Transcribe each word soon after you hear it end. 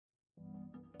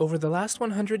Over the last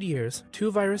 100 years, 2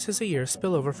 viruses a year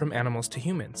spill over from animals to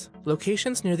humans.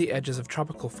 Locations near the edges of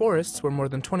tropical forests where more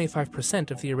than 25%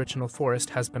 of the original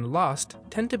forest has been lost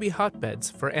tend to be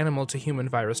hotbeds for animal-to-human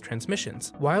virus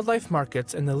transmissions. Wildlife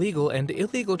markets and the legal and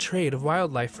illegal trade of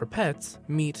wildlife for pets,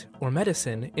 meat, or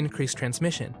medicine increase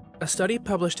transmission. A study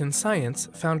published in Science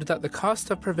found that the cost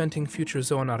of preventing future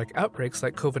zoonotic outbreaks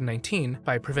like COVID-19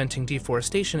 by preventing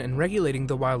deforestation and regulating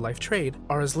the wildlife trade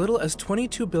are as little as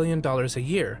 $22 billion a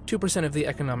year, 2% of the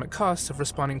economic costs of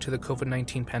responding to the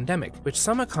COVID-19 pandemic, which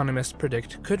some economists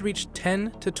predict could reach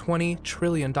 $10 to $20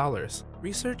 trillion.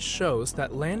 Research shows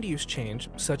that land use change,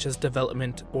 such as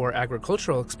development or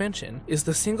agricultural expansion, is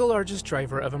the single largest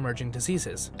driver of emerging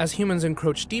diseases. As humans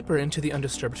encroach deeper into the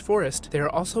undisturbed forest, they are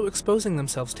also exposing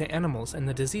themselves to animals and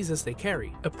the diseases they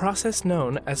carry, a process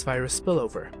known as virus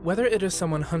spillover. Whether it is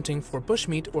someone hunting for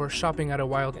bushmeat or shopping at a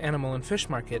wild animal and fish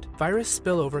market, virus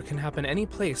spillover can happen any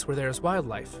place where there is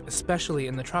wildlife, especially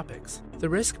in the tropics. The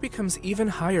risk becomes even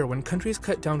higher when countries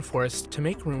cut down forests to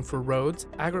make room for roads,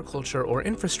 agriculture, or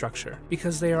infrastructure,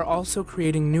 because they are also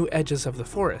creating new edges of the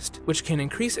forest, which can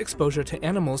increase exposure to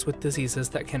animals with diseases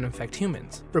that can infect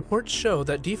humans. Reports show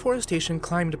that deforestation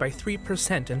climbed by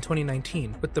 3% in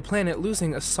 2019, with the planet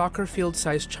losing a soccer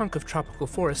field-sized chunk of tropical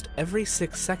forest every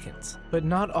 6 seconds. But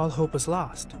not all hope is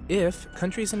lost, if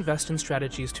countries invest in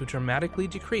strategies to dramatically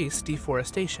decrease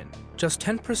deforestation. Just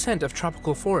 10% of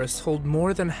tropical forests hold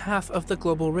more than half of the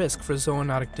global risk for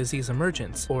zoonotic disease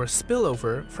emergence, or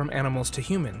spillover from animals to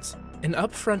humans. An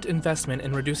upfront investment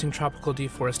in reducing tropical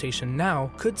deforestation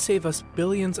now could save us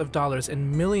billions of dollars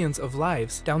and millions of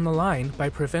lives down the line by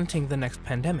preventing the next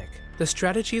pandemic. The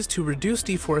strategies to reduce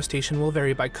deforestation will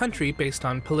vary by country based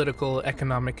on political,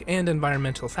 economic, and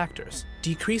environmental factors.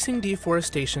 Decreasing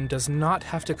deforestation does not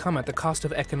have to come at the cost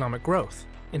of economic growth.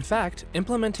 In fact,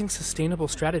 implementing sustainable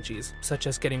strategies, such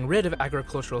as getting rid of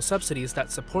agricultural subsidies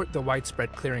that support the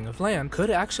widespread clearing of land, could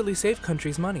actually save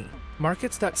countries money.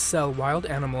 Markets that sell wild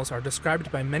animals are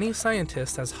described by many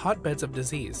scientists as hotbeds of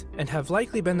disease, and have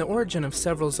likely been the origin of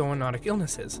several zoonotic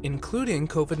illnesses, including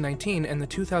COVID-19 and the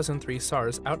 2003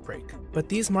 SARS outbreak. But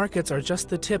these markets are just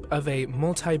the tip of a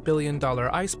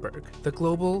multi-billion-dollar iceberg, the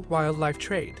global wildlife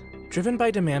trade. Driven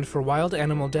by demand for wild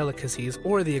animal delicacies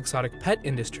or the exotic pet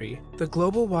industry, the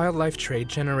global wildlife trade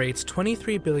generates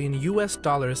 $23 billion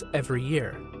every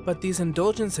year. But these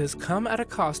indulgences come at a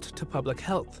cost to public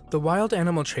health. The wild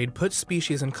animal trade puts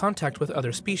species in contact with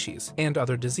other species and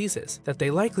other diseases that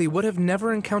they likely would have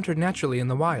never encountered naturally in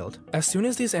the wild. As soon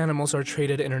as these animals are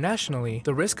traded internationally,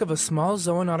 the risk of a small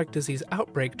zoonotic disease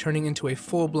outbreak turning into a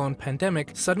full-blown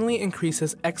pandemic suddenly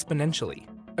increases exponentially.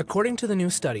 According to the new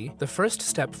study, the first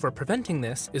step for preventing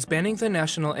this is banning the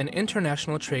national and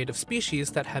international trade of species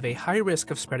that have a high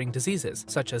risk of spreading diseases,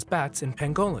 such as bats and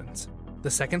pangolins. The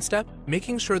second step,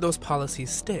 making sure those policies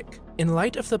stick. In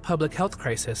light of the public health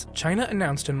crisis, China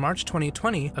announced in March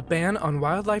 2020 a ban on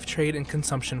wildlife trade and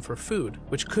consumption for food,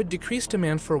 which could decrease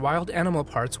demand for wild animal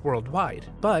parts worldwide.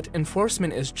 But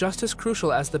enforcement is just as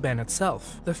crucial as the ban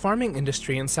itself. The farming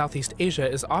industry in Southeast Asia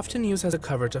is often used as a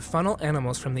cover to funnel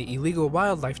animals from the illegal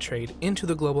wildlife trade into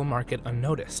the global market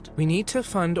unnoticed. We need to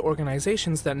fund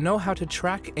organizations that know how to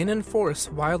track and enforce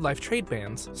wildlife trade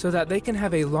bans so that they can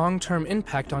have a long-term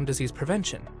impact on disease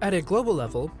prevention. At a global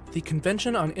level, the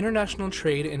Convention on International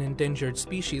Trade in Endangered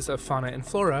Species of Fauna and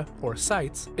Flora, or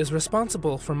CITES, is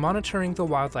responsible for monitoring the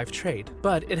wildlife trade,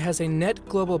 but it has a net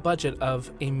global budget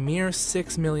of a mere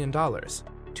 $6 million.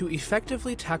 To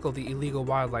effectively tackle the illegal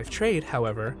wildlife trade,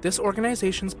 however, this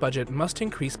organization's budget must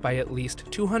increase by at least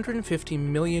 $250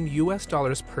 million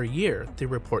per year, the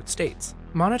report states.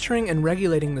 Monitoring and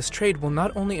regulating this trade will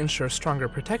not only ensure stronger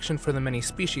protection for the many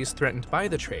species threatened by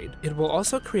the trade, it will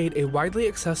also create a widely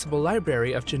accessible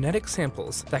library of genetic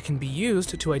samples that can be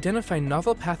used to identify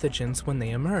novel pathogens when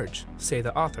they emerge, say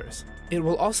the authors. It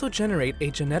will also generate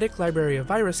a genetic library of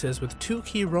viruses with 2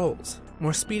 key roles: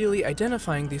 more speedily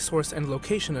identifying the source and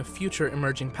location of future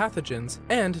emerging pathogens,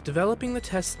 and developing the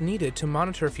tests needed to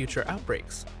monitor future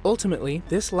outbreaks. Ultimately,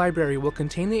 this library will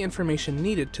contain the information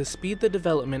needed to speed the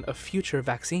development of future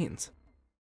vaccines.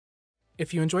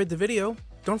 If you enjoyed the video,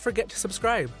 don't forget to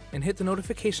subscribe and hit the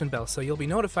notification bell so you'll be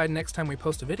notified next time we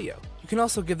post a video. You can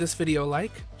also give this video a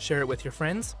like, share it with your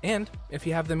friends, and if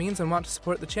you have the means and want to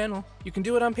support the channel, you can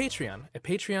do it on Patreon at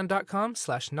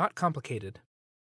patreon.com/notcomplicated.